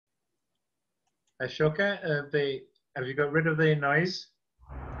Ashoka, have you got rid of the noise?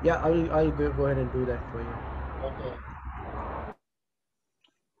 Yeah, I'll go ahead and do that for you. Okay.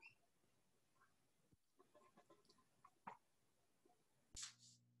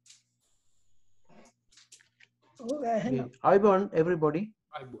 Okay. Ivan, everybody.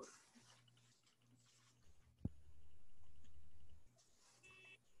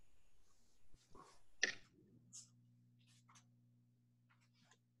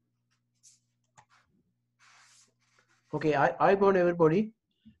 Okay, Ivan, everybody,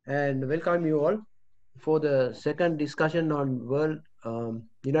 and welcome you all for the second discussion on World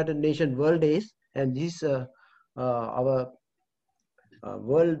United Nations World Days, and this our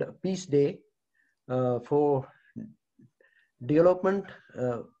World Peace Day for development,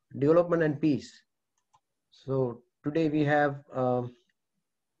 development and peace. So today we have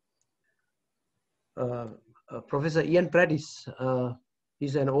Professor Ian Prattis.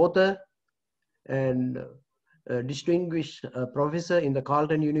 He's an author and distinguished professor in the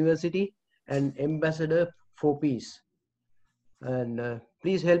Carleton University and ambassador for peace. And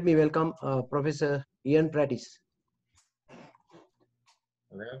please help me welcome Professor Ian Prattis.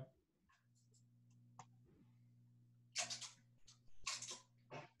 Hello.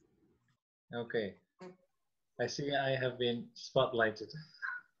 Okay. I see I have been spotlighted.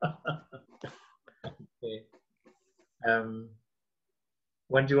 Okay.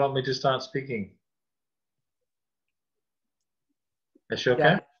 When do you want me to start speaking?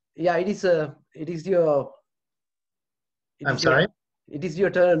 Ashoka? Yeah, it is your. I'm sorry? It is your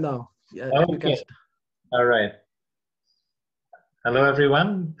turn now. Okay. You can. All right. Hello,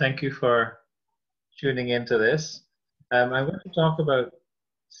 everyone. Thank you for tuning into this. I'm going to talk about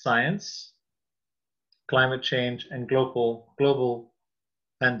science, climate change, and global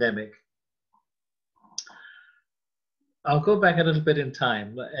pandemic. I'll go back a little bit in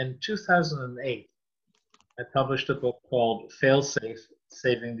time. In 2008, I published a book called Failsafe: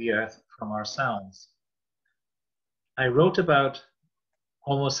 Saving the Earth from Ourselves. I wrote about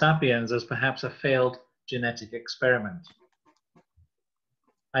Homo sapiens as perhaps a failed genetic experiment.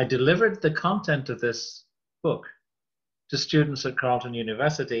 I delivered the content of this book to students at Carleton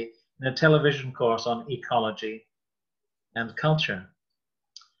University in a television course on ecology and culture.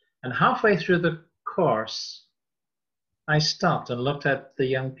 And halfway through the course, I stopped and looked at the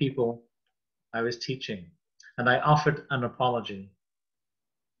young people I was teaching, and I offered an apology.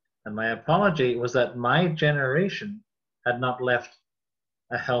 And my apology was that my generation had not left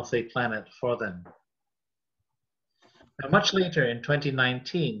a healthy planet for them. Now, much later in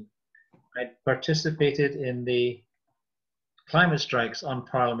 2019, I participated in the climate strikes on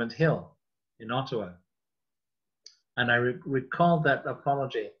Parliament Hill in Ottawa. And I recalled that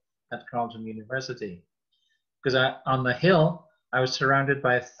apology at Carleton University. Because on the Hill, I was surrounded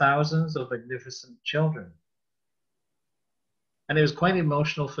by thousands of magnificent children. And it was quite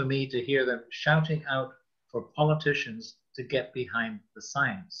emotional for me to hear them shouting out for politicians to get behind the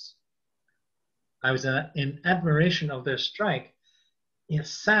science. I was in admiration of their strike. It's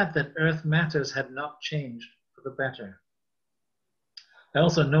sad that Earth Matters had not changed for the better. I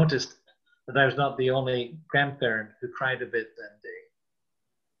also noticed that I was not the only grandparent who cried a bit that day.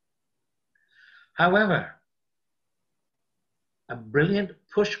 However, a brilliant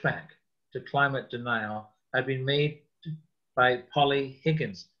pushback to climate denial had been made by Polly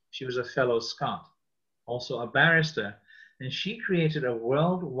Higgins. She was a fellow Scot, also a barrister, and she created a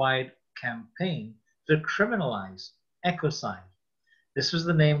worldwide campaign to criminalize ecocide. This was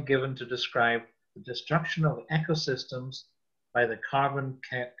the name given to describe the destruction of ecosystems by the carbon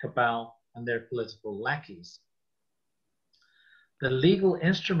cabal and their political lackeys. The legal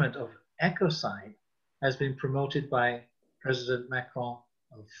instrument of ecocide has been promoted by President Macron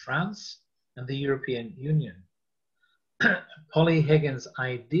of France and the European Union. Polly Higgins'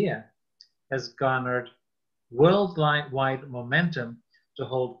 idea has garnered worldwide momentum to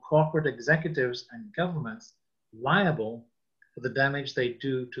hold corporate executives and governments liable for the damage they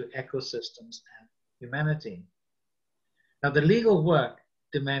do to ecosystems and humanity. Now, the legal work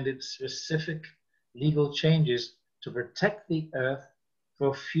demanded specific legal changes to protect the Earth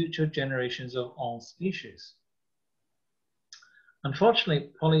for future generations of all species. Unfortunately,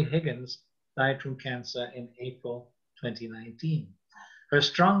 Polly Higgins died from cancer in April 2019. Her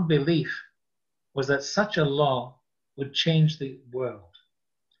strong belief was that such a law would change the world.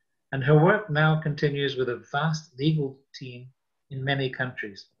 And her work now continues with a vast legal team in many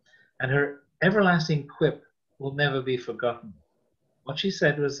countries. And her everlasting quip will never be forgotten. What she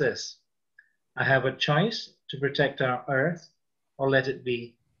said was this: I have a choice to protect our Earth or let it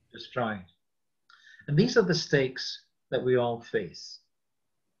be destroyed. And these are the stakes that we all face.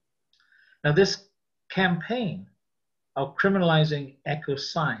 Now, this campaign of criminalizing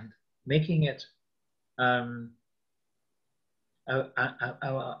ecocide, making it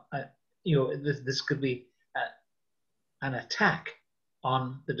this could be an attack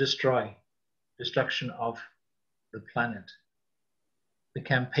on the destruction of the planet. The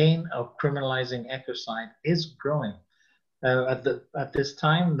campaign of criminalizing ecocide is growing. At this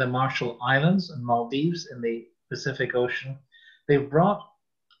time, the Marshall Islands and Maldives in the Pacific Ocean, they brought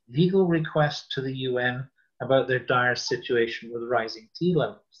legal requests to the UN about their dire situation with rising sea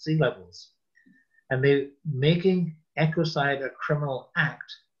levels. And they're making ecocide a criminal act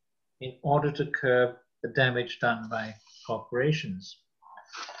in order to curb the damage done by corporations.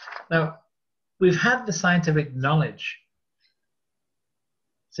 Now, we've had the scientific knowledge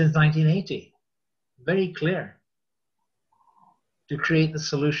since 1980, very clear, to create the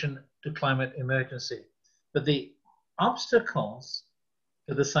solution to climate emergency. But the obstacles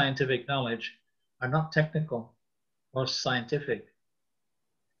to the scientific knowledge are not technical or scientific.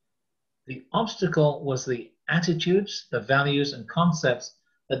 The obstacle was the attitudes, the values and concepts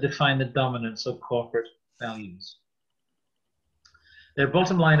that define the dominance of corporate values. Their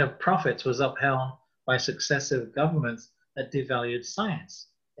bottom line of profits was upheld by successive governments that devalued science.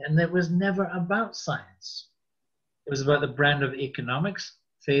 And it was never about science. It was about the brand of economics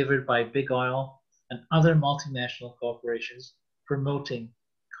favored by big oil and other multinational corporations promoting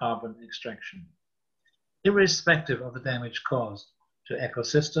carbon extraction, irrespective of the damage caused to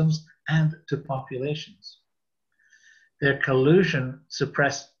ecosystems and to populations. Their collusion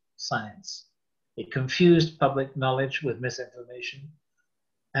suppressed science. It confused public knowledge with misinformation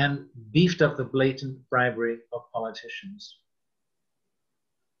and beefed up the blatant bribery of politicians.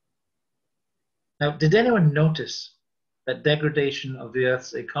 Now, did anyone notice that degradation of the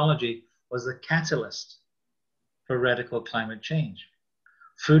Earth's ecology was the catalyst for radical climate change?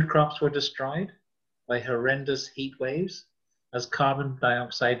 Food crops were destroyed by horrendous heat waves as carbon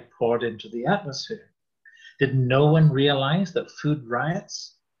dioxide poured into the atmosphere. Did no one realize that food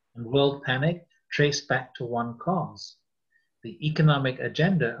riots and world panic traced back to one cause, the economic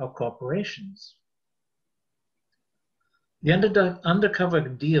agenda of corporations? The undercover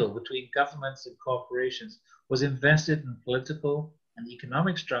deal between governments and corporations was invested in political and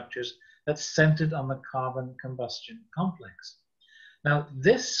economic structures that centered on the carbon combustion complex. Now,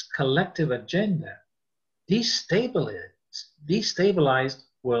 this collective agenda destabilized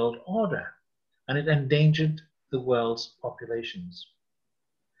world order, and it endangered the world's populations.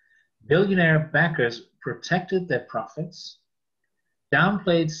 Billionaire backers protected their profits,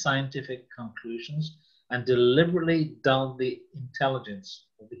 downplayed scientific conclusions, and deliberately dulled the intelligence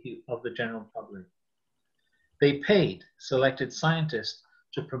of the general public. They paid selected scientists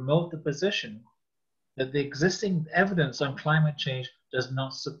to promote the position that the existing evidence on climate change does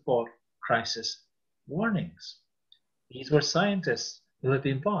not support crisis warnings. These were scientists who had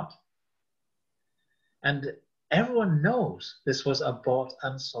been bought. And everyone knows this was a bought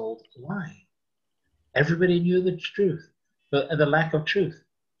and sold lie. Everybody knew the truth, the lack of truth.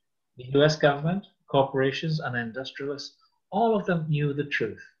 The US government, corporations and industrialists, all of them knew the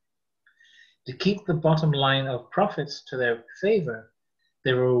truth. To keep the bottom line of profits to their favor,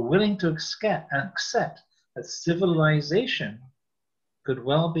 they were willing to accept that civilization could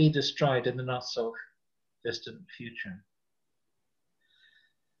well be destroyed in the not so distant future.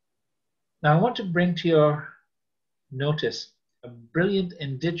 Now I want to bring to your notice a brilliant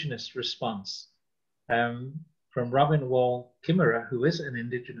indigenous response from Robin Wall Kimmerer, who is an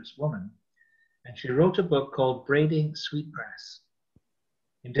indigenous woman. And she wrote a book called Braiding Sweetgrass,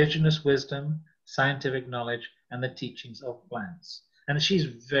 Indigenous Wisdom, Scientific Knowledge, and the Teachings of Plants. And she's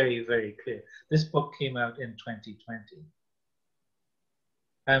very, very clear. This book came out in 2020.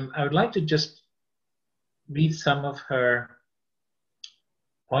 I would like to just read some of her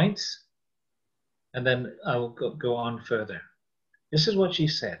points, and then I'll go on further. This is what she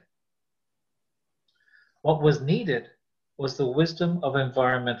said. What was needed was the wisdom of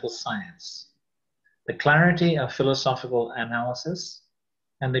environmental science, the clarity of philosophical analysis,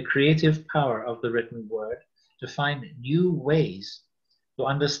 and the creative power of the written word to find new ways to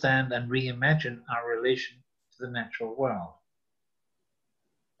understand and reimagine our relation to the natural world.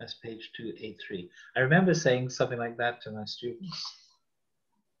 That's page 283. I remember saying something like that to my students.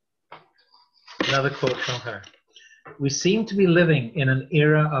 Another quote from her. We seem to be living in an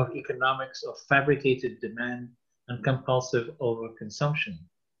era of economics of fabricated demand and compulsive overconsumption.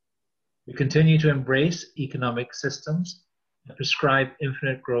 We continue to embrace economic systems that prescribe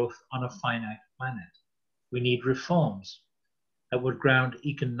infinite growth on a finite planet. We need reforms that would ground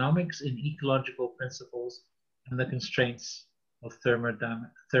economics in ecological principles and the constraints of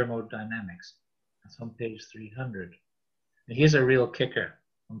thermodynamics. That's on page 300. And here's a real kicker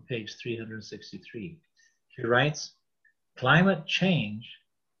on page 363. She writes, climate change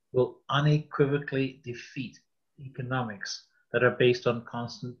will unequivocally defeat economics that are based on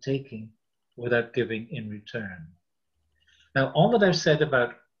constant taking without giving in return. Now, all that I've said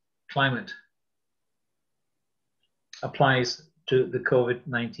about climate applies to the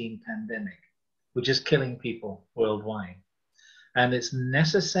COVID-19 pandemic, which is killing people worldwide. And it's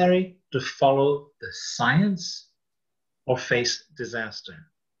necessary to follow the science or face disaster.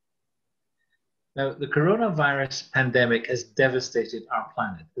 Now, the coronavirus pandemic has devastated our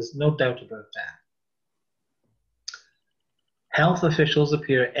planet. There's no doubt about that. Health officials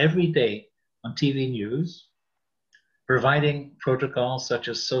appear every day on TV news, providing protocols such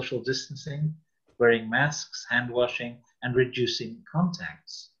as social distancing, wearing masks, hand washing, and reducing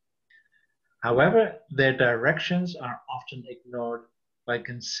contacts. However, their directions are often ignored by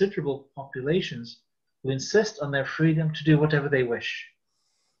considerable populations who insist on their freedom to do whatever they wish,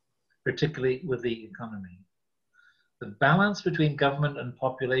 particularly with the economy. The balance between government and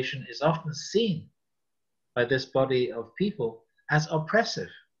population is often seen by this body of people as oppressive.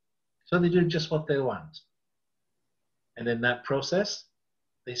 So they do just what they want. And in that process,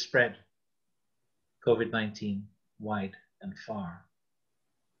 they spread COVID-19 wide and far.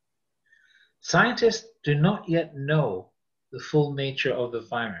 Scientists do not yet know the full nature of the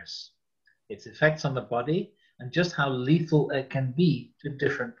virus, its effects on the body, and just how lethal it can be to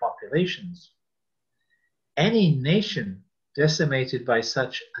different populations. Any nation decimated by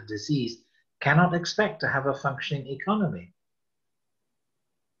such a disease cannot expect to have a functioning economy.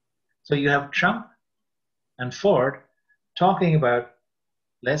 So you have Trump and Ford talking about,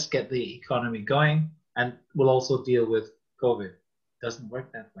 let's get the economy going and we'll also deal with COVID. Doesn't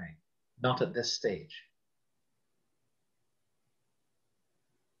work that way, not at this stage.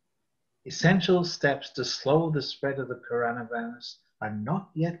 Essential steps to slow the spread of the coronavirus are not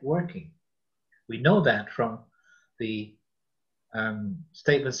yet working. We know that from the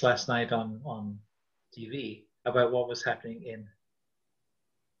statements last night on TV about what was happening in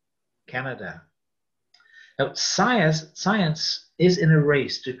Canada. Now, science is in a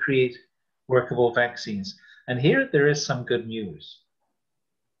race to create workable vaccines. And here there is some good news.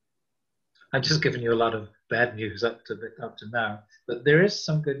 I've just given you a lot of bad news up to now, but there is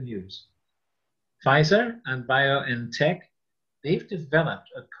some good news. Pfizer and BioNTech, they've developed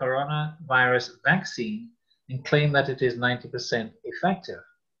a coronavirus vaccine and claim that it is 90% effective.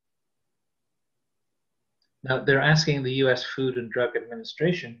 Now, they're asking the US Food and Drug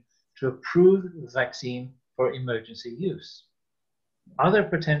Administration to approve the vaccine for emergency use. Other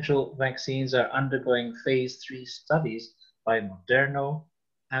potential vaccines are undergoing phase 3 studies by Moderna,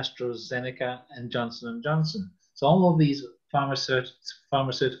 AstraZeneca, and Johnson & Johnson. So all of these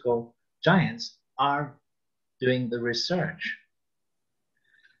pharmaceutical giants are doing the research.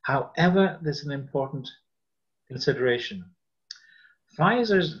 However, there's an important consideration.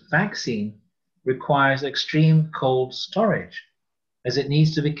 Pfizer's vaccine requires extreme cold storage, as it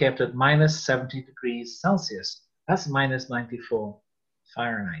needs to be kept at minus 70 degrees Celsius. That's minus 94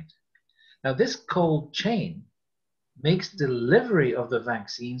 Fahrenheit. Now, this cold chain makes delivery of the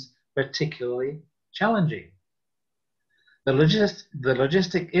vaccines particularly challenging. The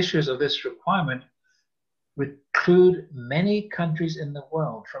logistic issues of this requirement preclude many countries in the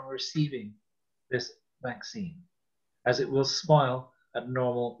world from receiving this vaccine, as it will spoil at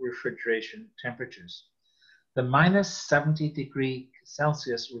normal refrigeration temperatures. The minus 70 degree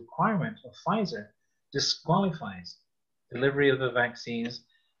Celsius requirement of Pfizer disqualifies delivery of the vaccines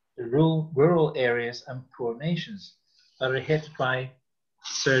to rural areas and poor nations that are hit by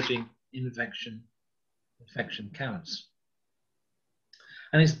surging infection counts.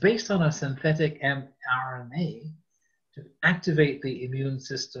 And it's based on a synthetic mRNA to activate the immune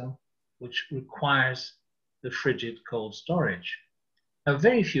system, which requires the frigid cold storage. Now,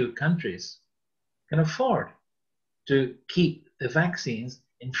 very few countries can afford to keep the vaccines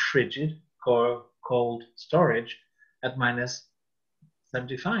in frigid or cold storage at minus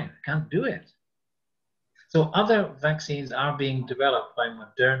 75. Can't do it. So other vaccines are being developed by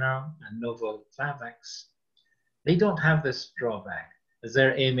Moderna and Novavax. They don't have this drawback, as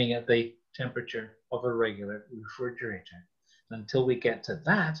they're aiming at the temperature of a regular refrigerator. And until we get to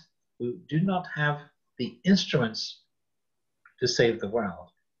that, we do not have the instruments to save the world.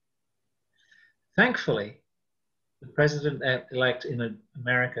 Thankfully, the president-elect in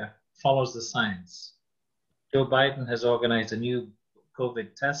America follows the science. Joe Biden has organized a new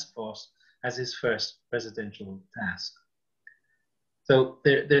COVID task force as his first presidential task. So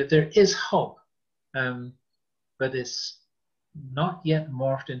there is hope, but it's not yet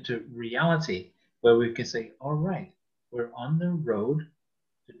morphed into reality where we can say, all right, we're on the road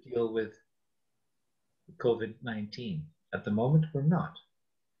to deal with COVID-19. At the moment, we're not.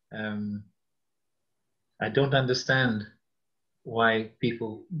 I don't understand why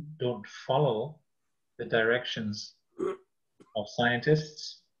people don't follow the directions of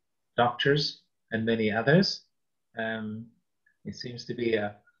scientists, doctors, and many others. It seems to be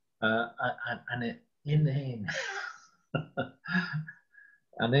an inane,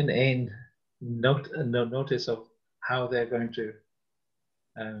 an inane notice of how they're going to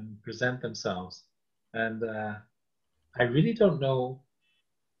present themselves. And I really don't know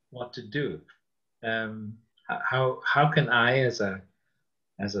what to do. How can I, as a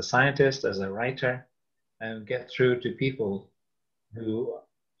scientist, as a writer, get through to people who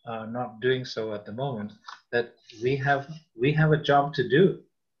are not doing so at the moment, that we have a job to do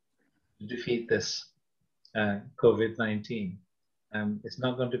to defeat this COVID-19. It's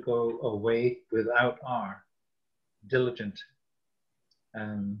not going to go away without our diligent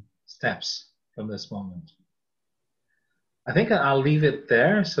steps from this moment. I think I'll leave it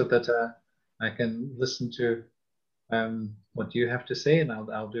there so that I can listen to what you have to say, and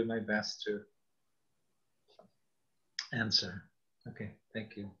I'll do my best to answer. Okay,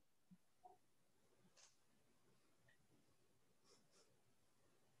 thank you.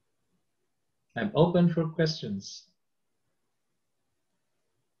 I'm open for questions.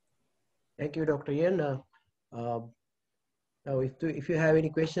 Thank you, Dr. Ian. Now, if you have any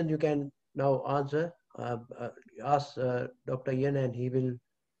questions, you can now answer. Ask Dr. Ian, and he will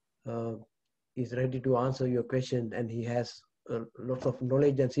is ready to answer your question, and he has lots of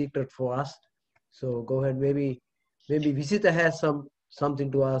knowledge and secret for us. So go ahead. Maybe visitor has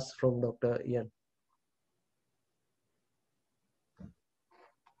something to ask from Dr. Ian.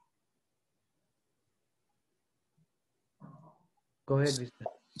 Go ahead, visitor.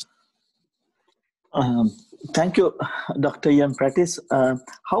 Thank you, Dr. Ian Prattis.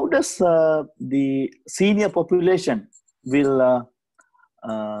 How does the senior population will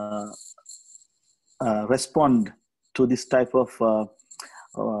respond to this type of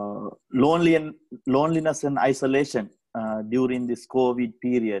loneliness and isolation during this COVID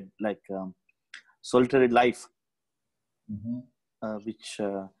period, like solitary life, which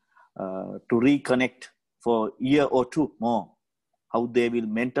to reconnect for a year or two more? How they will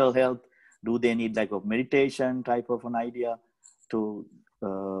mental health? Do they need like a meditation type of an idea to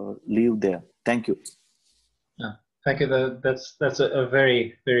live there? Thank you. Yeah, thank you. That's a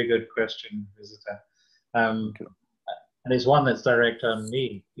very, very good question, visitor. And it's one that's direct on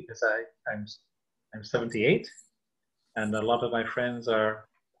me because I'm 78, and a lot of my friends are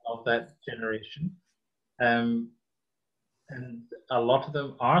of that generation, and a lot of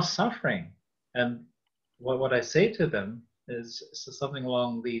them are suffering. And what I say to them is something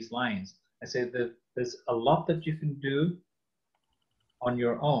along these lines. I say that there's a lot that you can do on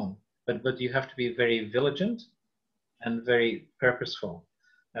your own, but you have to be very vigilant and very purposeful.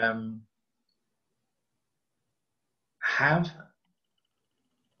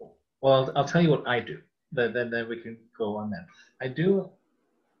 Well, I'll tell you what I do. Then we can go on that. I do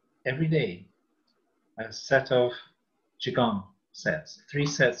every day a set of Qigong sets, 3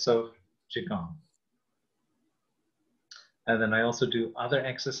 sets of Qigong. And then I also do other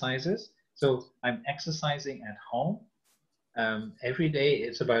exercises. So I'm exercising at home. Every day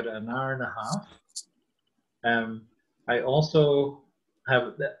it's about an hour and a half. I also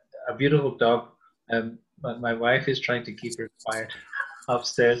have a beautiful dog. But my wife is trying to keep her quiet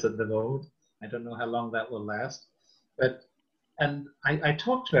upstairs at the moment. I don't know how long that will last. And I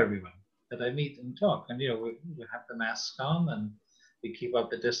talk to everyone that I meet and talk. And, you know, we have the masks on and we keep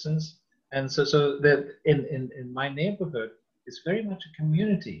up the distance. And so that in my neighborhood, it's very much a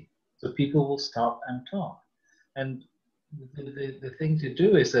community. So people will stop and talk. And the thing to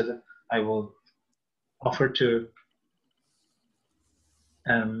do is that I will offer to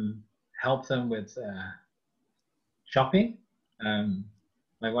help them with shopping.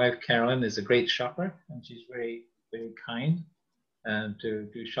 My wife Carolyn is a great shopper, and she's very, very kind to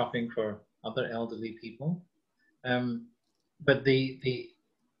do shopping for other elderly people. But the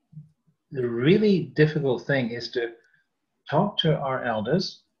really difficult thing is to talk to our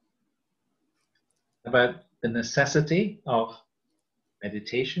elders about the necessity of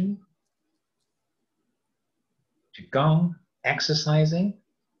meditation, Qigong, exercising,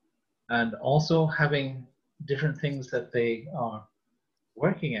 and also having different things that they are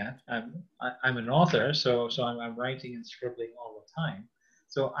working at. I'm an author, so I'm writing and scribbling all the time.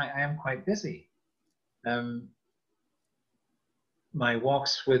 So I am quite busy. My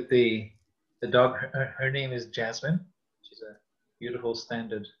walks with the dog, her name is Jasmine. She's a beautiful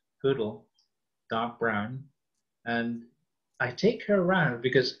standard poodle. dark brown, and I take her around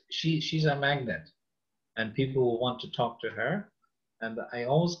because she's a magnet, and people will want to talk to her. And I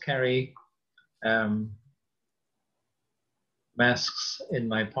always carry masks in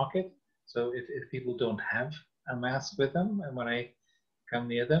my pocket. So if people don't have a mask with them, and when I come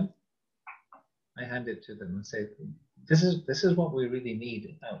near them, I hand it to them and say, this is what we really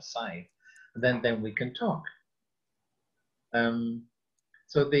need outside. And then we can talk.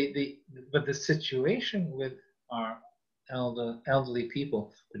 So but the situation with our elderly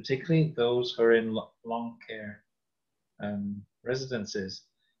people, particularly those who are in long care residences,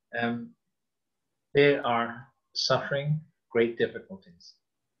 they are suffering great difficulties.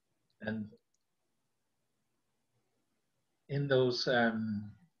 And in those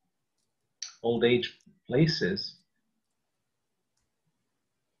old age places,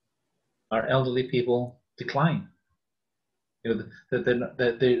 our elderly people decline. You know,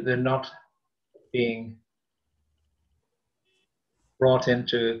 they're not being brought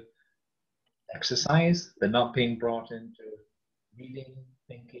into exercise. They're not being brought into reading,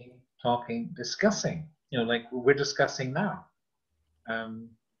 thinking, talking, discussing. You know, like we're discussing now.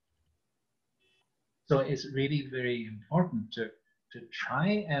 So it's really very important to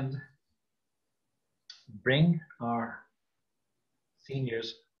try and bring our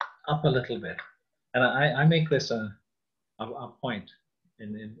seniors up a little bit. And I make this a point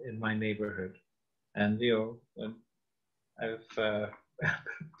in my neighborhood. And, you know, I've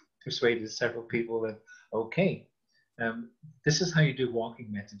persuaded several people that, okay, this is how you do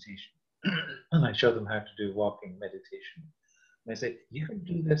walking meditation. And I show them how to do walking meditation. And I say, you can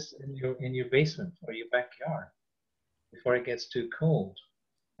do this in your basement or your backyard before it gets too cold.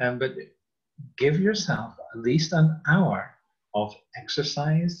 But give yourself at least an hour of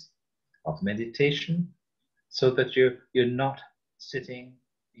exercise, of meditation, so that you're not sitting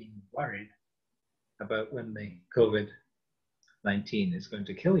being worried about when the COVID-19 is going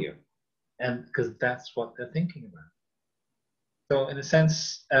to kill you. And because that's what they're thinking about. So in a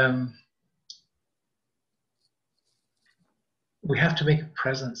sense, we have to make a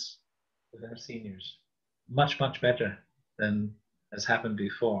presence with our seniors much, much better than has happened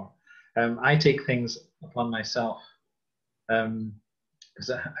before. I take things upon myself because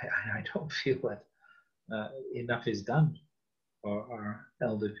I don't feel that enough is done for our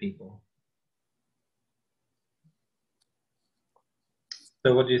elder people.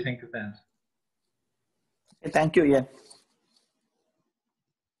 So what do you think of that? Thank you, yeah.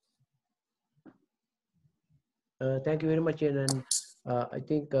 Thank you very much, Ian. And I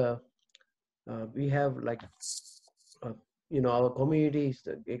think we have like, you know, our community is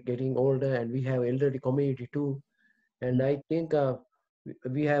getting older, and we have elderly community too. And I think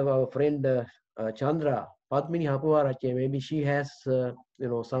we have our friend Chandra, Padmini Hapuvarache. Maybe she has, you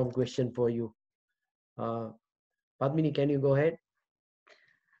know, some question for you. Padmini, can you go ahead?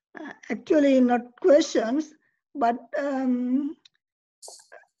 Actually, not questions, but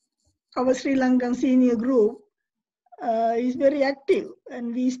our Sri Lankan senior group is very active,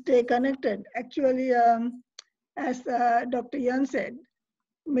 and we stay connected. Actually, as Dr. Yan said,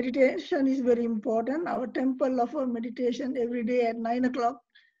 meditation is very important. Our temple offers meditation every day at 9 o'clock.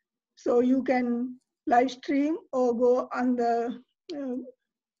 So you can live stream or go on the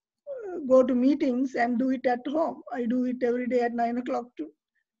go to meetings and do it at home. I do it every day at 9 o'clock to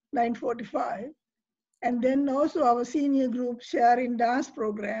 9:45. And then also our senior group sharing dance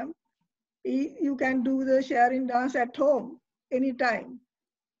program. You can do the sharing dance at home anytime.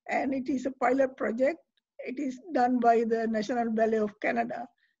 And it is a pilot project. It is done by the National Ballet of Canada.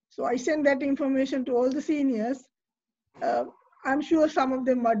 So I send that information to all the seniors. I'm sure some of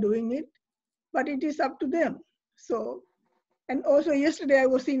them are doing it, but it is up to them. So, and also yesterday I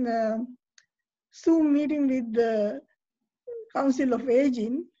was in a Zoom meeting with the Council of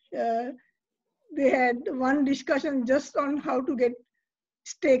Aging. They had one discussion just on how to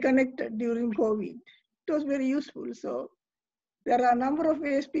stay connected during COVID. It was very useful. So there are a number of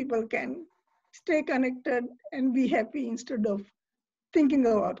ways people can stay connected and be happy instead of thinking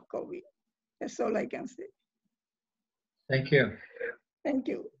about COVID. That's all I can say. Thank you. Thank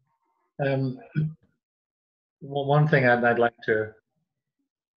you. Well, one thing I'd like to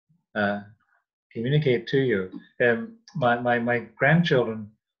communicate to you. My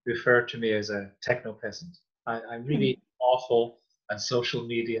grandchildren refer to me as a techno peasant. I'm really awful at social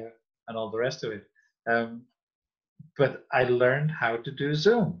media and all the rest of it. But I learned how to do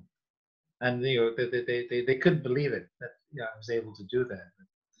Zoom, and you know they couldn't believe it that I was able to do that.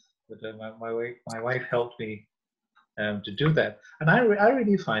 But my wife helped me to do that, and I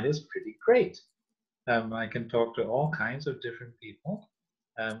really find it's pretty great. I can talk to all kinds of different people,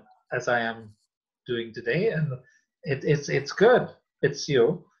 as I am doing today, and it's good. It's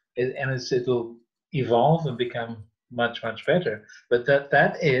it'll evolve and become much better. But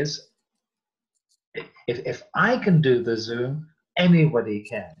that is, if I can do the Zoom, anybody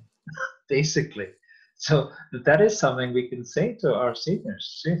can, basically. So that is something we can say to our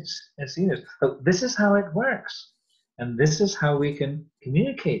seniors. But this is how it works, and this is how we can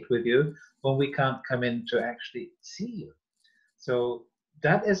communicate with you when we can't come in to actually see you. So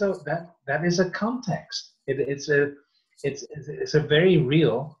that is a context. It's a very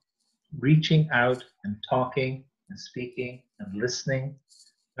real reaching out and talking and speaking and listening.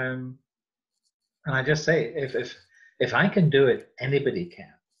 And I just say, if I can do it, anybody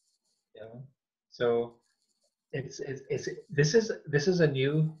can. You know? So this is a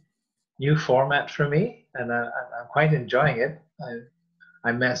new format for me, and I'm quite enjoying it.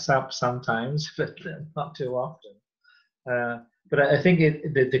 I mess up sometimes, but not too often. But I think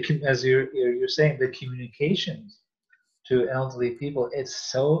as you're saying, the communications to elderly people, it's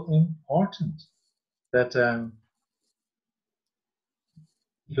so important that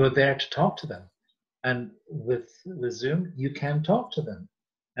you're there to talk to them, and with Zoom you can talk to them,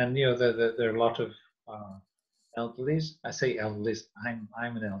 and there are a lot of elderlies. I say elderlies. I'm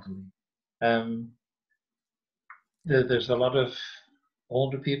an elderly. There's a lot of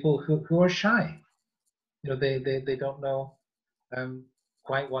older people who are shy. They don't know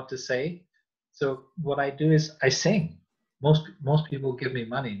quite what to say. So what I do is I sing. Most people give me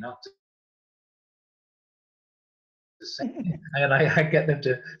money not to sing, and I get them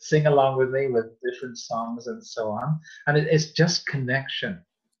to sing along with me with different songs and so on. And it's just connection,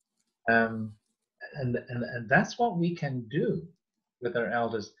 and that's what we can do with our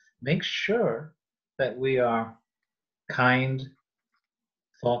elders. Make sure that we are kind,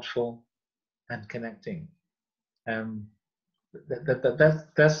 thoughtful, and connecting. That's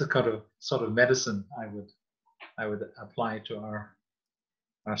the kind of sort of medicine I would apply to our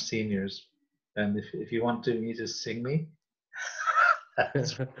seniors. And if you want me to sing me,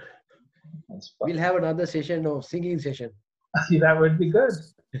 that's fine. We'll have another session of singing session. That would be good.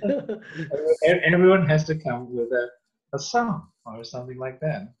 Everyone has to come with a song or something like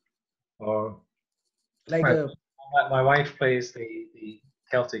that. Or Like my wife plays the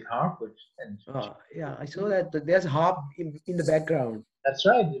Celtic harp, which yeah, I saw that there's harp in the background. That's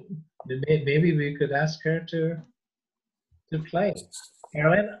right. Maybe we could ask her to play.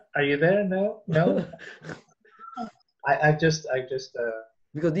 Caroline, are you there? No. I just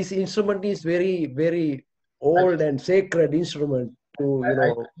because this instrument is very old and sacred instrument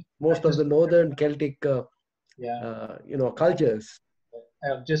to most of the northern Celtic cultures.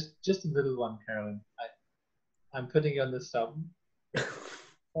 Just a little one, Caroline. I'm putting you on the spot.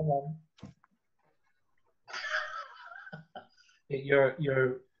 Come on. You're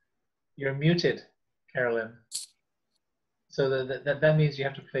muted, Caroline. So that means you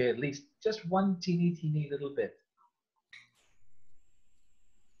have to play at least just one teeny little bit.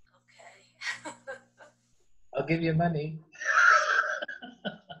 Okay. I'll give you money.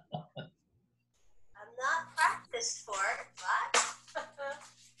 I'm not practiced for it, but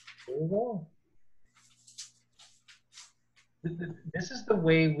There you go. This is the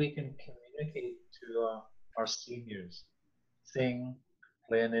way we can communicate to our seniors. Sing,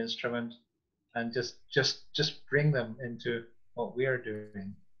 play an instrument, and just bring them into what we are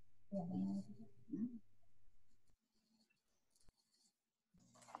doing.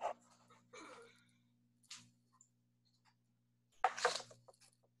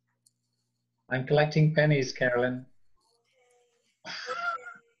 I'm collecting pennies, Carolyn.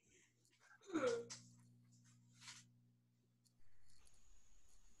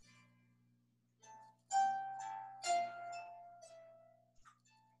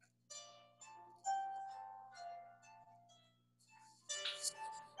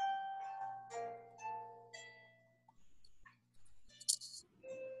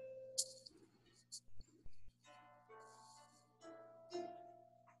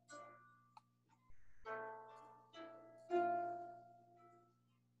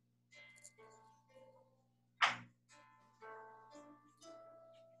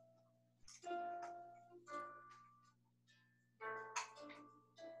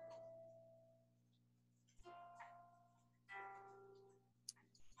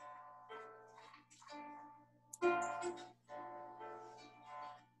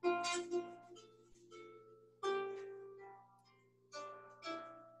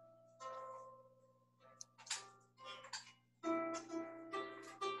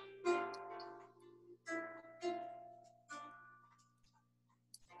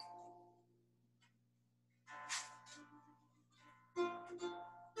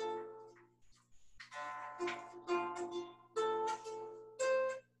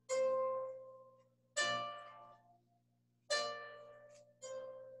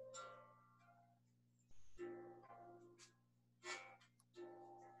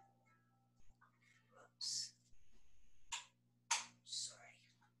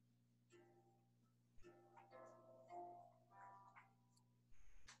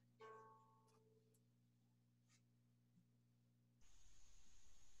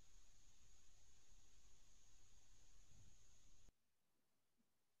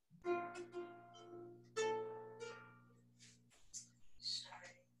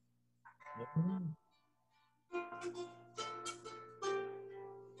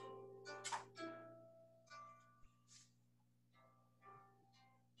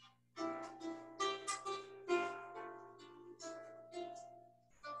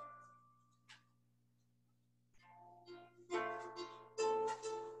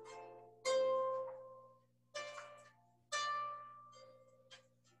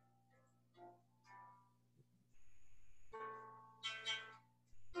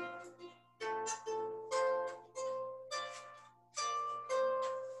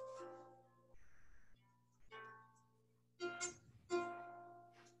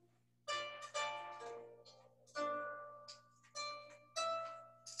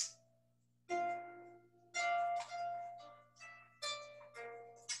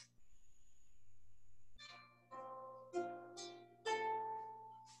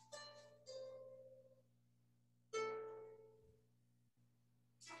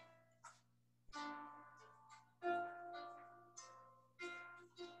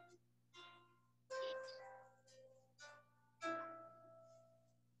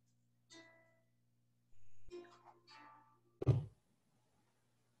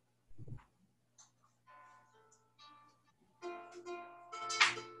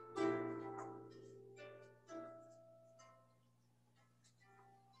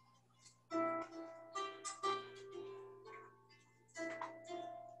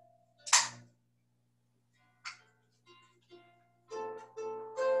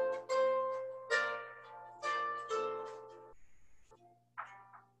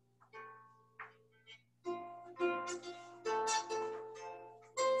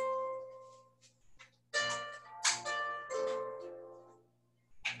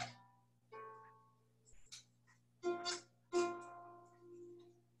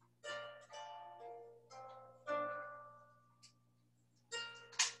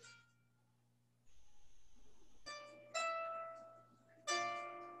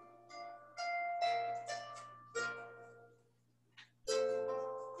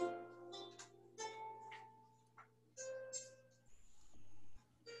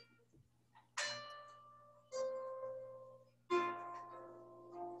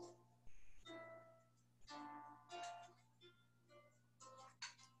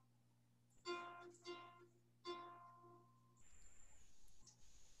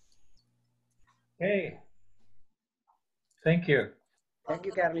 Hey, thank you. Thank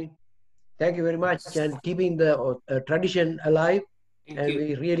you, Caroline. Thank you very much, and keeping the tradition alive. And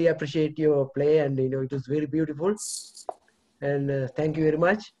we really appreciate your play, and it was very beautiful. And thank you very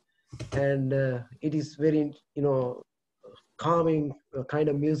much. And it is very calming kind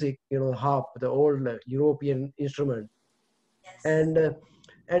of music, harp, the old European instrument. Yes.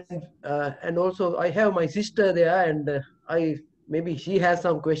 And also I have my sister there, and maybe she has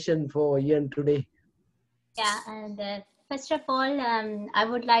some question for Ian today. Yeah, and first of all, I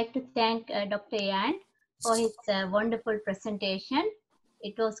would like to thank Dr. Ian for his wonderful presentation.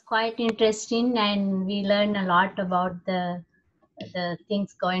 It was quite interesting, and we learned a lot about the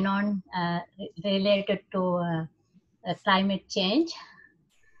things going on related to climate change.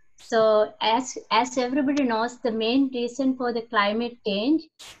 So, as everybody knows, the main reason for the climate change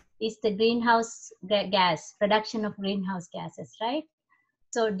is the greenhouse gas production of greenhouse gases, right?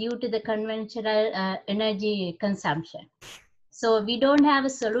 So due to the conventional energy consumption. So we don't have a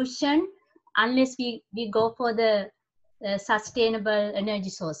solution unless we go for the sustainable energy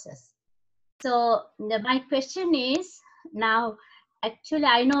sources. So my question is now, actually,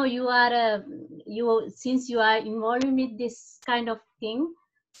 I know you are, since you are involved with this kind of thing,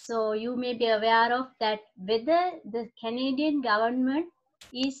 so you may be aware of that whether the Canadian government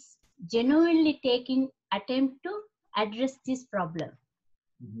is genuinely taking attempt to address this problem.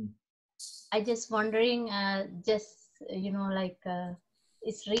 I just wondering,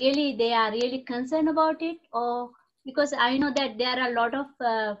 it's really, they are really concerned about it, or because I know that there are a lot of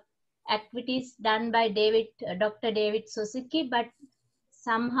activities done by Dr. David Suzuki, but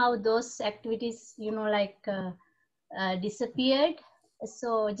somehow those activities, disappeared.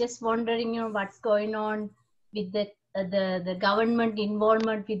 So just wondering, what's going on with the government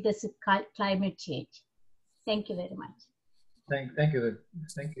involvement with this climate change. Thank you very much. Thank you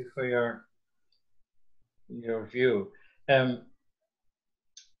for your view.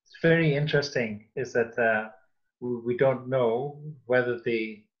 It's very interesting is that we don't know whether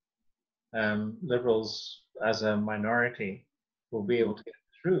the Liberals as a minority will be able to get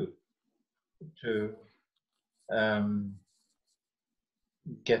through to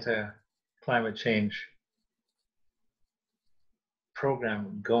get a climate change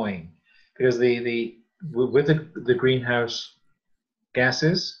program going, because with the greenhouse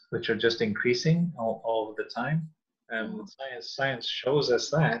gases, which are just increasing all the time. Science shows us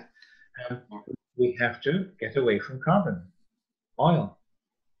that we have to get away from carbon, oil.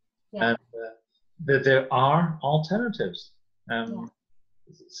 And there are alternatives,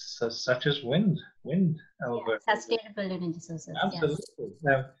 such as wind over. Sustainable energy sources. Absolutely.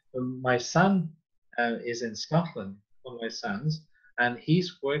 Now, my son is in Scotland, one of my sons, and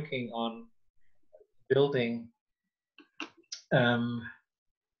he's working on building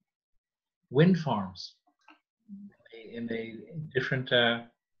wind farms in the different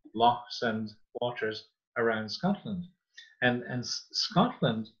lochs and waters around Scotland. And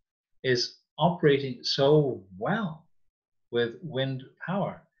Scotland is operating so well with wind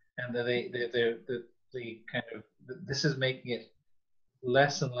power, and the kind of, this is making it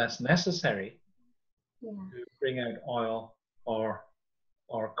less and less necessary to bring out oil or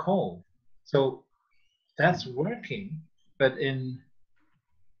coal. So that's working, but in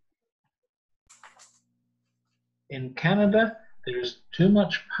Canada, there's too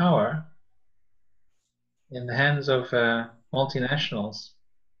much power in the hands of multinationals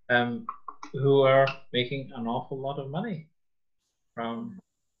who are making an awful lot of money from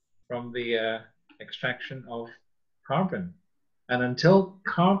the extraction of carbon. And until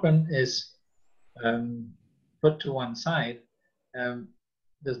carbon is put to one side,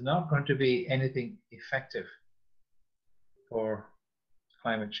 there's not going to be anything effective for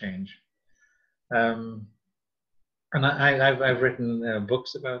climate change. And I've written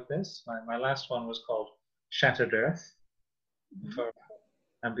books about this. My last one was called Shattered Earth.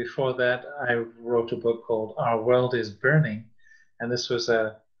 And before that, I wrote a book called Our World is Burning. And this was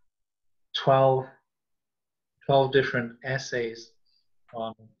 12 different essays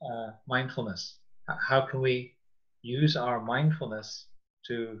on mindfulness. How can we use our mindfulness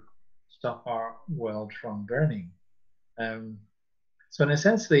to stop our world from burning? So in a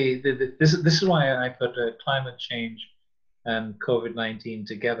sense, this is why I put climate change and COVID-19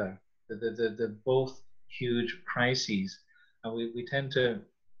 together. They're both huge crises, and we tend to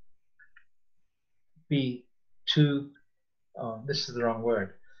be too, this is the wrong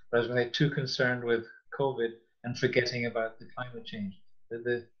word, but I was going to say too concerned with COVID and forgetting about the climate change.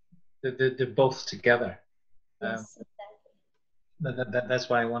 They're both together. Yes, exactly. That's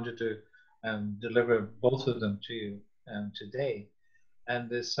why I wanted to deliver both of them to you today. And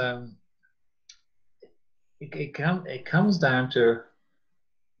this, it comes down to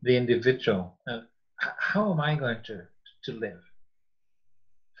the individual. How am I going to live?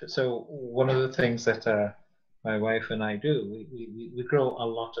 So one of the things that my wife and I do, we grow a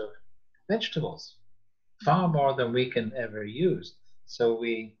lot of vegetables, far more than we can ever use. So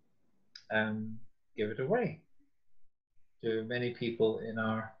we give it away to many people in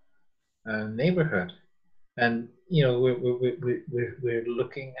our neighborhood. And you know, we're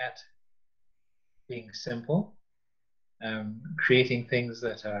looking at being simple, creating things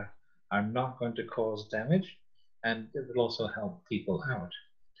that are not going to cause damage, and it will also help people out.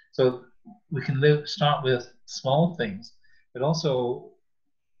 So we can start with small things, but also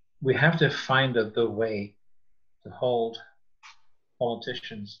we have to find the way to hold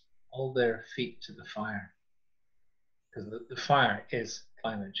politicians, hold their feet to the fire, because the fire is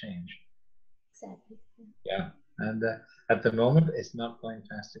climate change. Exactly. Yeah, and at the moment, it's not going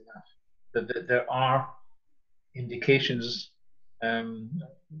fast enough. There are indications. You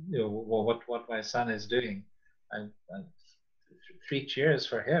know what my son is doing. 3 cheers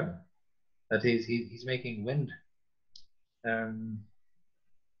for him. That he's making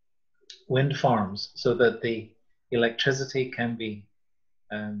wind farms so that the electricity can be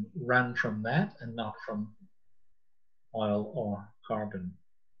run from that and not from oil or carbon.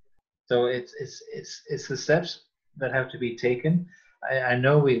 So it's the steps that have to be taken. I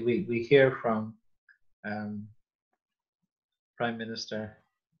know we hear from Prime Minister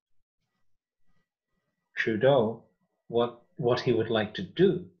Trudeau what he would like to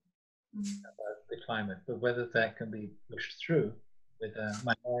do about the climate, but whether that can be pushed through with a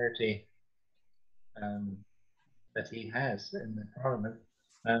minority that he has in the parliament,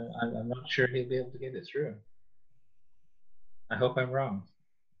 I'm not sure he'll be able to get it through. I hope I'm wrong.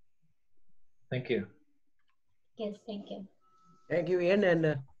 Thank you. Yes, thank you. Thank you, Ian.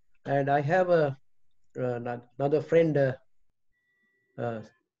 And I have another friend,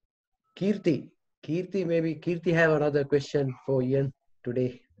 Kirti. Maybe Kirti have another question for Ian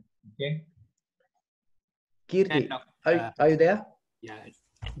today. Okay. Kirti, are you there? Yeah.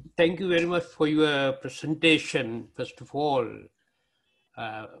 Thank you very much for your presentation. First of all,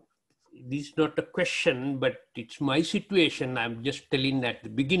 this is not a question, but it's my situation. I'm just telling at the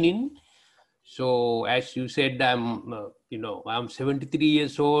beginning. So as you said, I'm 73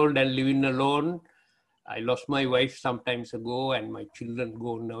 years old and living alone. I lost my wife some times ago, and my children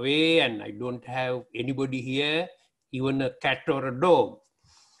gone away, and I don't have anybody here, even a cat or a dog.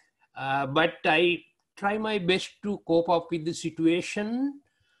 But I try my best to cope up with the situation,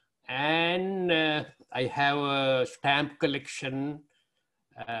 and I have a stamp collection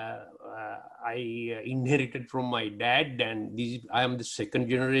I inherited from my dad, and I am the second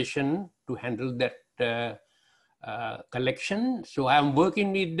generation to handle that collection. So I'm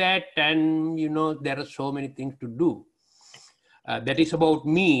working with that, and there are so many things to do. That is about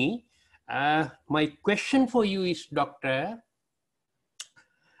me. My question for you is, Doctor,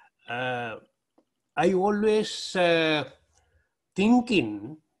 I always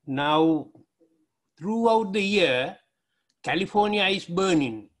thinking now throughout the year, California is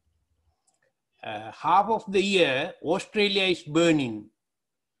burning. Half of the year, Australia is burning.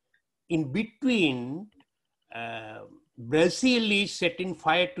 In between, Brazil is setting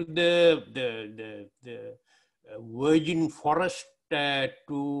fire to the virgin forest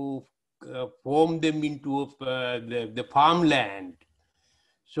to form them into the farmland.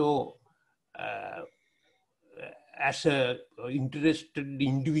 So, as a interested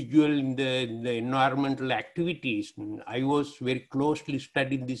individual in the environmental activities, I was very closely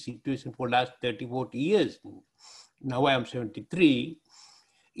studying this situation for the last 30, 40 years. Now I am 73.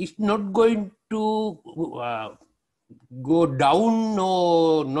 It's not going to go down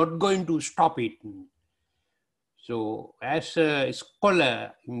or not going to stop it. So as a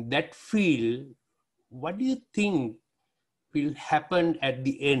scholar in that field, what do you think will happen at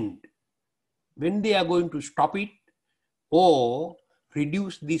the end? When they are going to stop it or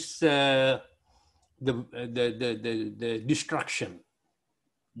reduce this the destruction?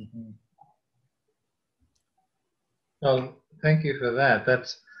 Mm-hmm. Well, thank you for that.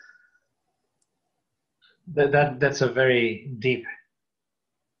 That's a very deep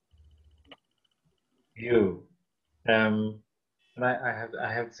view, and I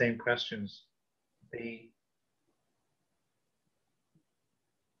have the same questions. The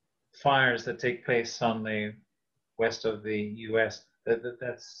fires that take place on the west of the U.S. They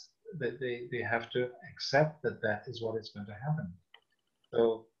have to accept that is what is going to happen.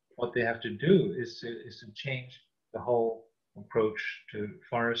 So what they have to do is to change the whole approach to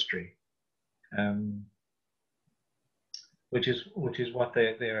forestry, which is what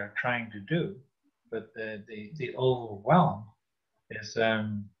they are trying to do. But the overwhelm is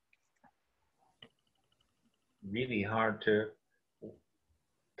really hard to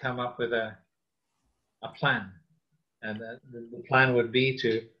come up with a plan. And the plan would be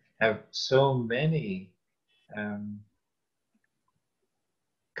to have so many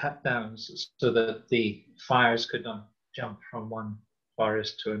cut downs so that the fires could not jump from one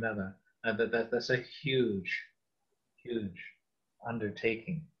forest to another. And that's a huge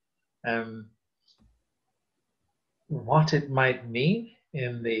undertaking. What it might mean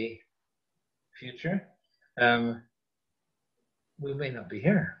in the future, we may not be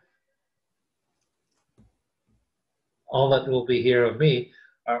here. All that will be here of me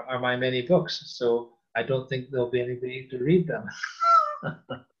are my many books, so I don't think there'll be anybody to read them.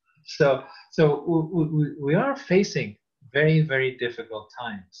 So we are facing very, very difficult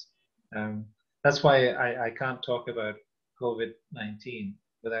times. That's why I can't talk about COVID-19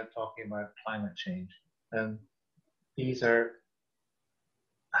 without talking about climate change. These are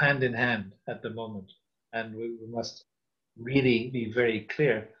hand in hand at the moment, and we must really be very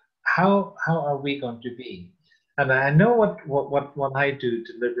clear. How are we going to be? And I know what I do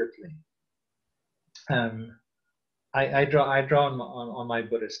deliberately. I draw on my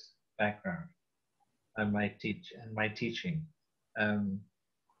Buddhist background and my teaching. I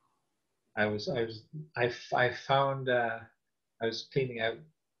found I was cleaning out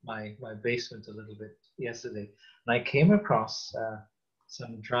my basement a little bit yesterday, and I came across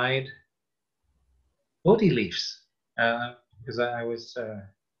some dried Bodhi leaves because I was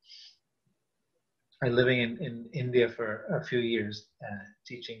living in India for a few years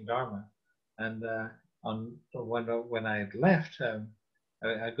teaching Dharma, and when I had left,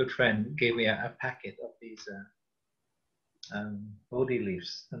 a good friend gave me a packet of these Bodhi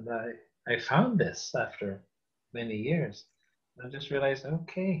leaves, and I found this after many years. I just realized,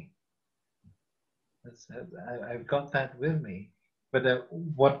 okay, I've got that with me. But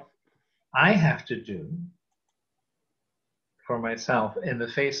what I have to do for myself in the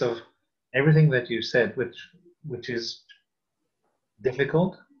face of everything that you said, which is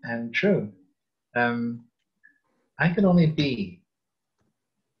difficult and true, I can only be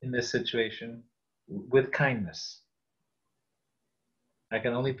in this situation with kindness. I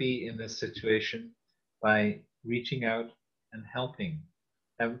can only be in this situation by reaching out and helping.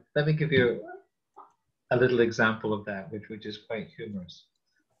 Let me give you a little example of that, which is quite humorous.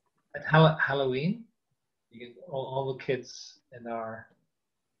 At Halloween, all the kids in our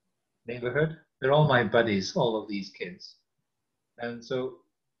neighborhood, they're all my buddies, all of these kids. And so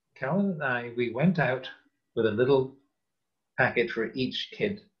Carolyn and I, we went out with a little packet for each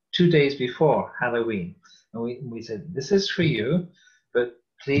kid 2 days before Halloween. And we said, this is for you, but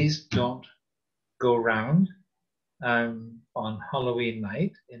please don't go round on Halloween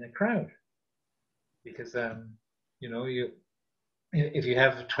night in a crowd. Because, you know, if you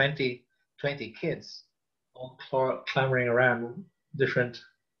have 20 kids all clamoring around different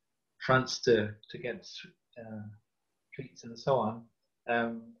fronts to get treats and so on,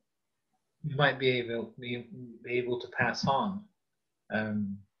 you might be able to pass on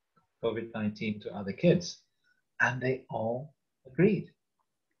COVID-19 to other kids. And they all agreed.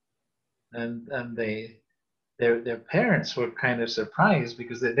 And their parents were kind of surprised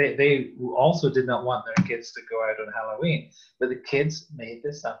because they also did not want their kids to go out on Halloween, but the kids made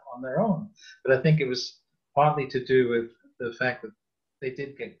this up on their own. But I think it was partly to do with the fact that they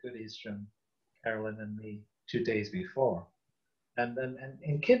did get goodies from Carolyn and me 2 days before. And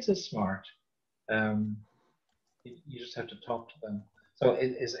kids are smart. You just have to talk to them. So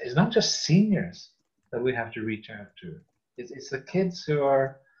it's not just seniors that we have to reach out to. It's the kids who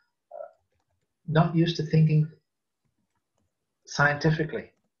are not used to thinking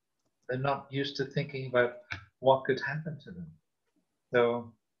scientifically. They're not used to thinking about what could happen to them.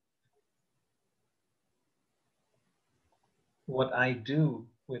 So what I do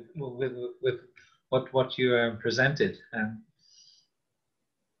with what you presented,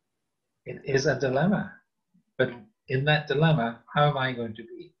 it is a dilemma. But in that dilemma, how am I going to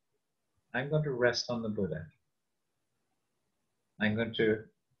be? I'm going to rest on the Buddha. I'm going to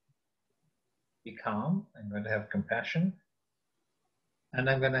be calm. I'm going to have compassion. And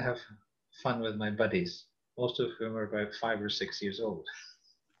I'm going to have fun with my buddies, most of whom are about 5 or 6 years old.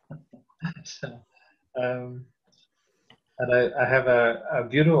 So, and I have a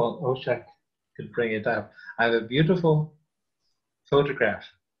beautiful, Oshak could bring it up. I have a beautiful photograph.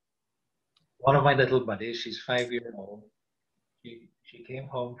 One of my little buddies, she's 5 years old. She came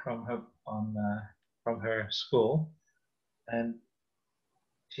home from her school, and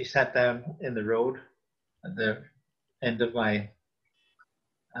she sat down in the road at the end of my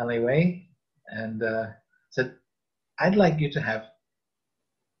alleyway and said, "I'd like you to have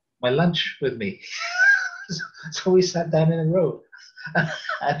my lunch with me." So we sat down in the road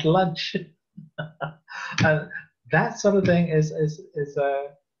at lunch. And that sort of thing is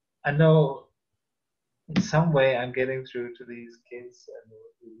I know in some way I'm getting through to these kids, and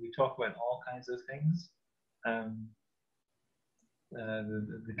we talk about all kinds of things.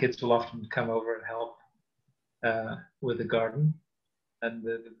 The kids will often come over and help with the garden, and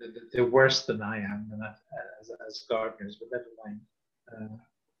they're worse than I am as gardeners, but never mind.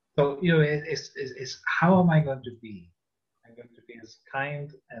 So you know, it's how am I going to be? I'm going to be as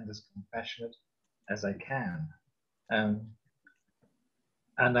kind and as compassionate as I can, and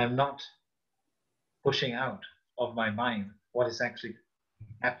I'm not pushing out of my mind what is actually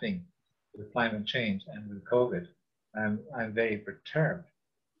happening with climate change and with COVID. I'm very perturbed,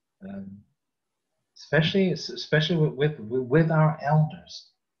 especially with our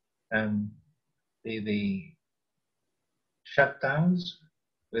elders. The shutdowns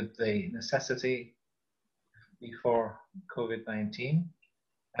with the necessity before COVID-19.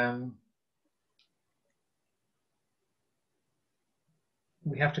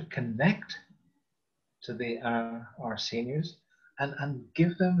 We have to connect to our seniors and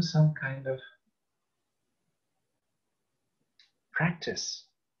give them some kind of practice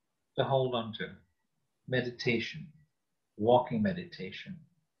to hold on to. Meditation, walking meditation,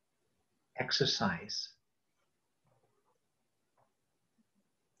 exercise,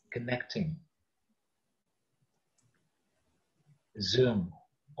 connecting, Zoom,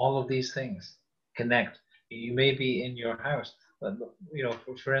 all of these things. Connect. You may be in your house, but you know,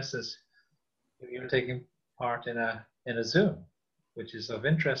 for instance, if you're taking part in a Zoom, which is of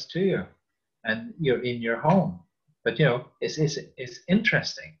interest to you, and you're in your home, but you know, it's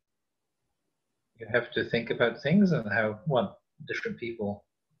interesting. You have to think about things and what different people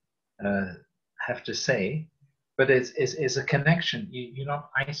have to say, but it's a connection. You're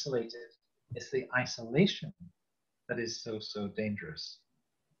not isolated. It's the isolation that is so dangerous,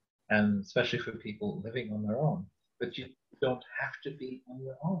 and especially for people living on their own. But you don't have to be on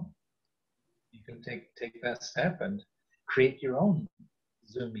your own. You can take that step and create your own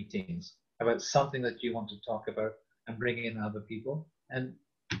Zoom meetings about something that you want to talk about and bring in other people and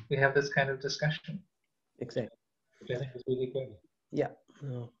we have this kind of discussion, Exactly. which I think is really good. Yeah.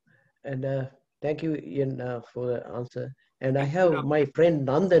 And thank you, Ian, for the answer. And I have my friend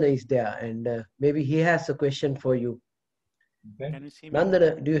Nandana is there, and maybe he has a question for you. Okay. Can you see me?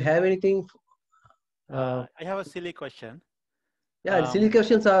 Nandana, do you have anything? I have a silly question. Yeah, silly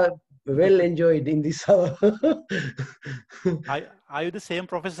questions are well enjoyed in this hour. Are you the same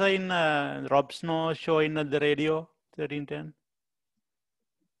professor in Rob Snow show in the radio 1310?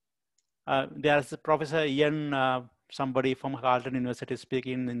 There's a Professor Ian, somebody from Carleton University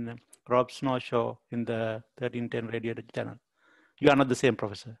speaking in the Rob Snow show in the 1310 radio channel. You are not the same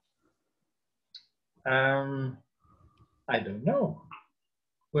professor. I don't know.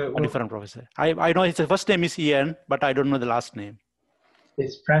 A different professor. I know his first name is Ian, but I don't know the last name.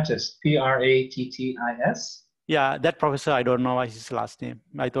 It's Prattis, Prattis. Yeah, that professor, I don't know his last name.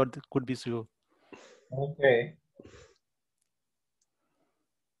 I thought it could be Sue. Okay.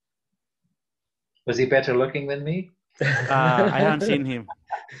 Was he better looking than me? I haven't seen him.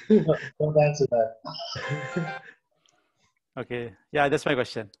 Don't answer that. Okay. Yeah, that's my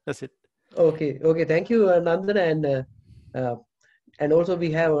question. That's it. Okay. Thank you, Nandana, and also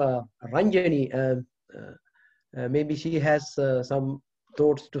we have Ranjani. Maybe she has some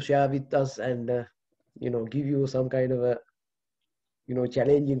thoughts to share with us, and give you some kind of a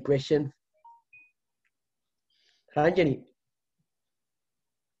challenging question. Ranjani.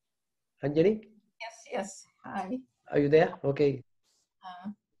 Yes. Hi. Are you there? Okay.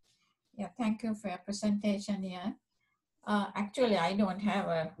 Yeah, thank you for your presentation here. Actually, I don't have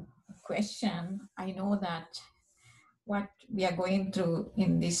a question. I know that what we are going through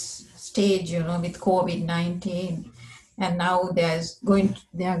in this stage, with COVID-19, and now there are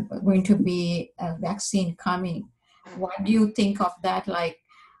going to be a vaccine coming. What do you think of that? Like,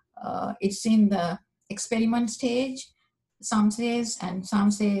 it's in the experiment stage, some says, and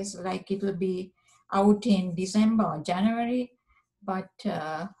some says like it will be out in December or January. But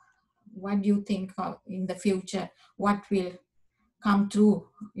what do you think of in the future? What will come through,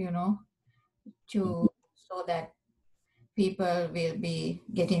 so that people will be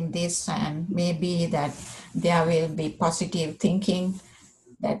getting this, and maybe that there will be positive thinking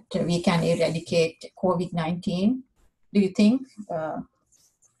that we can eradicate COVID-19. Do you think?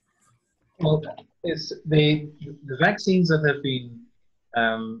 Well, it's the vaccines that have been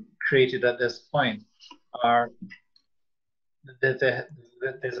created at this point are there's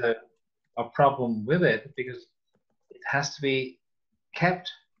a problem with it because it has to be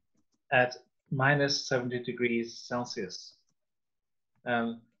kept at minus 70 degrees Celsius.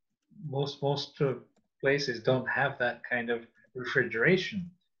 Most places don't have that kind of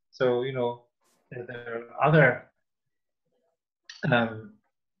refrigeration, so there are other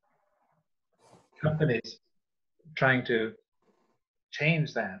companies trying to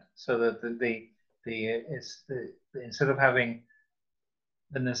change that so that instead of having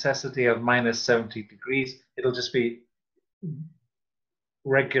the necessity of minus 70 degrees, it'll just be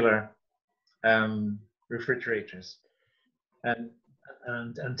regular refrigerators, and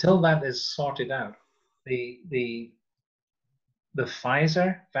until that is sorted out, the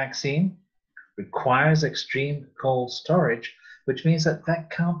Pfizer vaccine requires extreme cold storage, which means that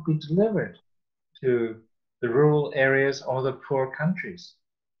can't be delivered to the rural areas or the poor countries.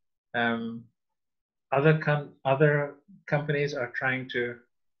 Other companies are trying to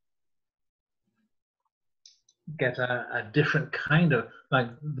get a different kind of, like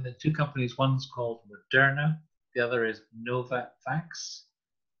the two companies, one's called Moderna, the other is Novavax.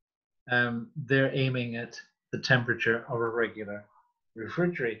 They're aiming at the temperature of a regular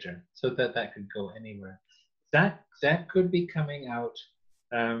refrigerator so that could go anywhere. That could be coming out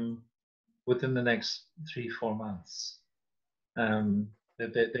within the next 3-4 months.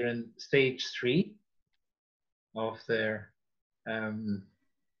 They're in stage 3 of their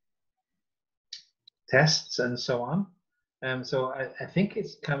tests and so on. So I think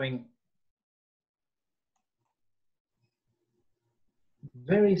it's coming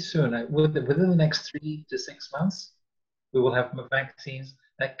very soon. Within the next 3 to 6 months, we will have vaccines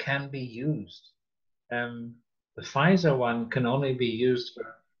that can be used. The Pfizer one can only be used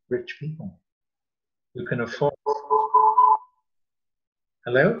for rich people who can afford.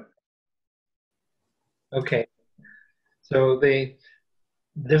 Hello? Okay. So the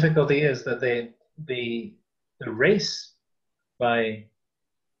difficulty is that the race by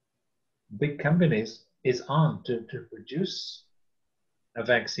big companies is on to produce a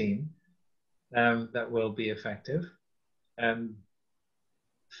vaccine that will be effective.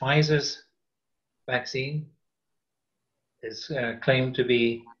 Pfizer's vaccine is claimed to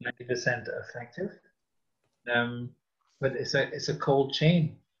be 90% effective. but it's a cold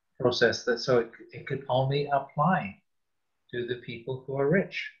chain process so it could only apply to the people who are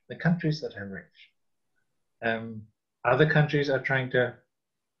rich, the countries that are rich. Other countries are trying to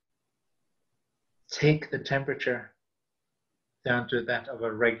take the temperature down to that of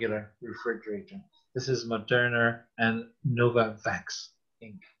a regular refrigerator. This is Moderna and Novavax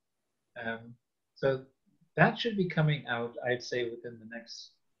Inc. So that should be coming out, I'd say, within the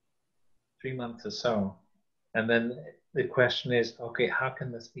next 3 months or so. And then the question is, okay, how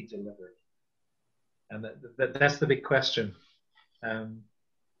can this be delivered? And that's the big question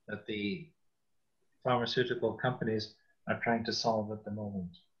that the pharmaceutical companies are trying to solve at the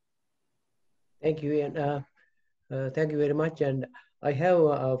moment. Thank you, and thank you very much. And I have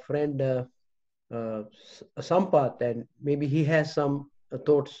a friend, Sampath, and maybe he has some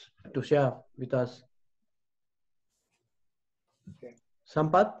thoughts to share with us. Okay.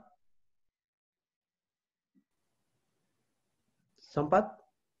 Sampath? Sampath?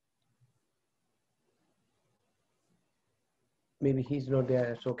 Maybe he's not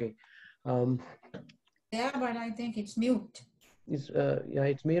there. It's okay. Yeah, but I think it's mute. Yeah,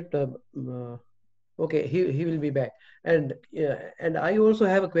 it's mute. Okay, he will be back. And I also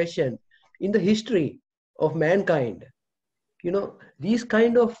have a question. In the history of mankind, these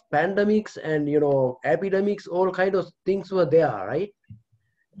kind of pandemics and epidemics, all kind of things were there, right?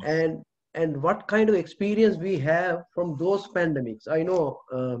 And what kind of experience we have from those pandemics? I know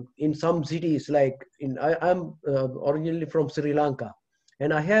in some cities, like I'm originally from Sri Lanka,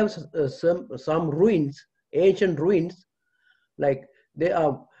 and I have some ruins, ancient ruins, like they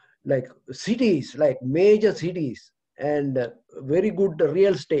are like cities, like major cities, and very good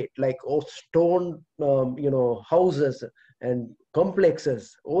real estate, like stone, houses and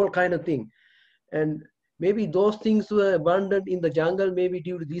complexes, all kind of thing. And maybe those things were abandoned in the jungle, maybe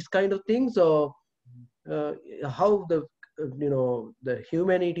due to these kind of things, or how the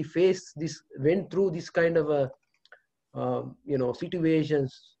humanity went through this kind of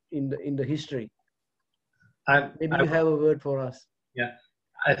situations in the history. Maybe you have a word for us. Yeah,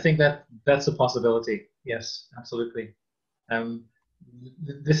 I think that's a possibility. Yes, absolutely.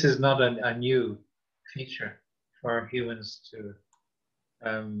 This is not a new feature for humans to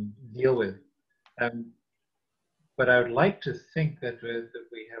deal with. But I would like to think that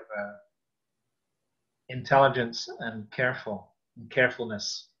we have intelligence and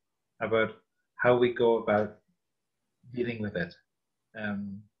carefulness about how we go about dealing with it,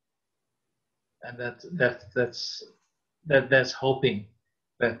 and that's hoping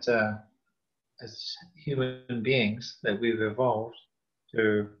that as human beings that we've evolved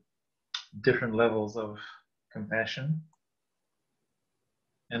to different levels of compassion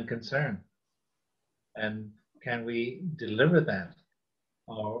and concern. And can we deliver that,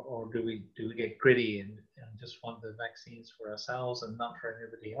 or do we get greedy and just want the vaccines for ourselves and not for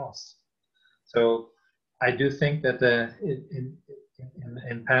anybody else? So I do think that in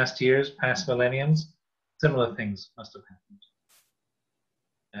past years, past millenniums, similar things must have happened.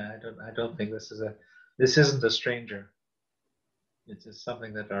 I don't think this isn't a stranger. It's just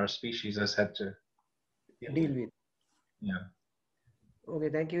something that our species has had to deal with. Yeah. Okay,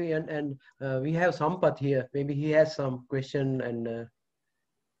 thank you, Ian. And we have Sampath here. Maybe he has some question and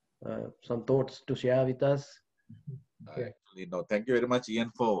some thoughts to share with us. Actually, no. Thank you very much,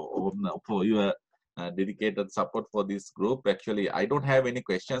 Ian, for your dedicated support for this group. Actually, I don't have any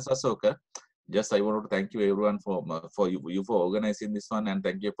questions, Asoka. Just I want to thank you everyone for you for organizing this one, and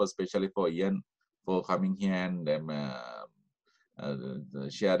thank you especially for Ian for coming here and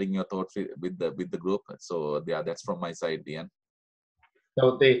sharing your thoughts with the group. So yeah, that's from my side, Ian.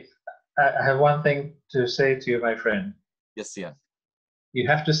 So I have one thing to say to you, my friend. Yes, Ian. You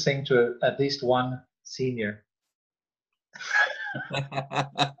have to sing to at least one senior.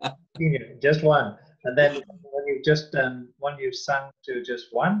 Senior, just one. And then when you've just done when you've sung to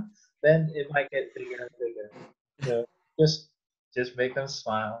just one, then it might get bigger and bigger. So just make them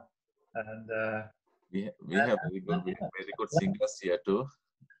smile. And we have very good singers here too.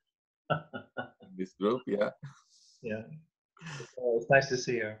 In this group, yeah. Yeah. It's nice to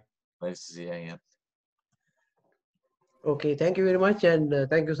see you. Nice to see you, Ian. Okay, thank you very much, and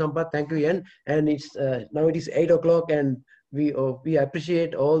thank you, Sampath. Thank you, Ian. And it's now it is 8 o'clock, and we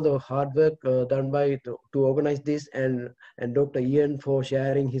appreciate all the hard work done by to organize this, and Dr. Ian for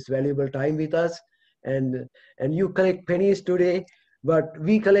sharing his valuable time with us. And you collect pennies today, but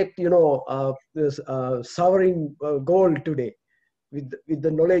we collect sovereign gold today with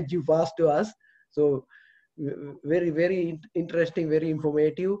the knowledge you passed to us. So very interesting, very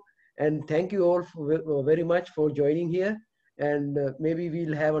informative. And thank you all very much for joining here. And maybe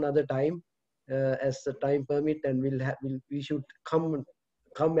we'll have another time as the time permit, and we should come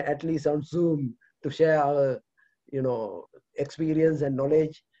at least on Zoom to share our experience and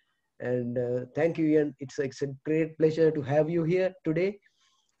knowledge. And thank you, Ian. It's a great pleasure to have you here today.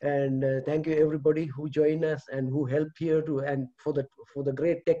 And thank you everybody who joined us and who helped here and for the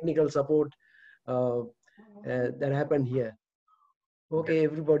great technical support that happened here. Okay,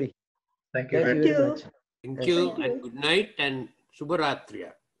 everybody. Thank you. Thank you very much. Thank you, and good night, and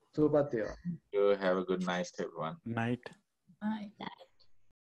Subharatriya. Subharatriya. You have a good night, everyone. Night. Bye.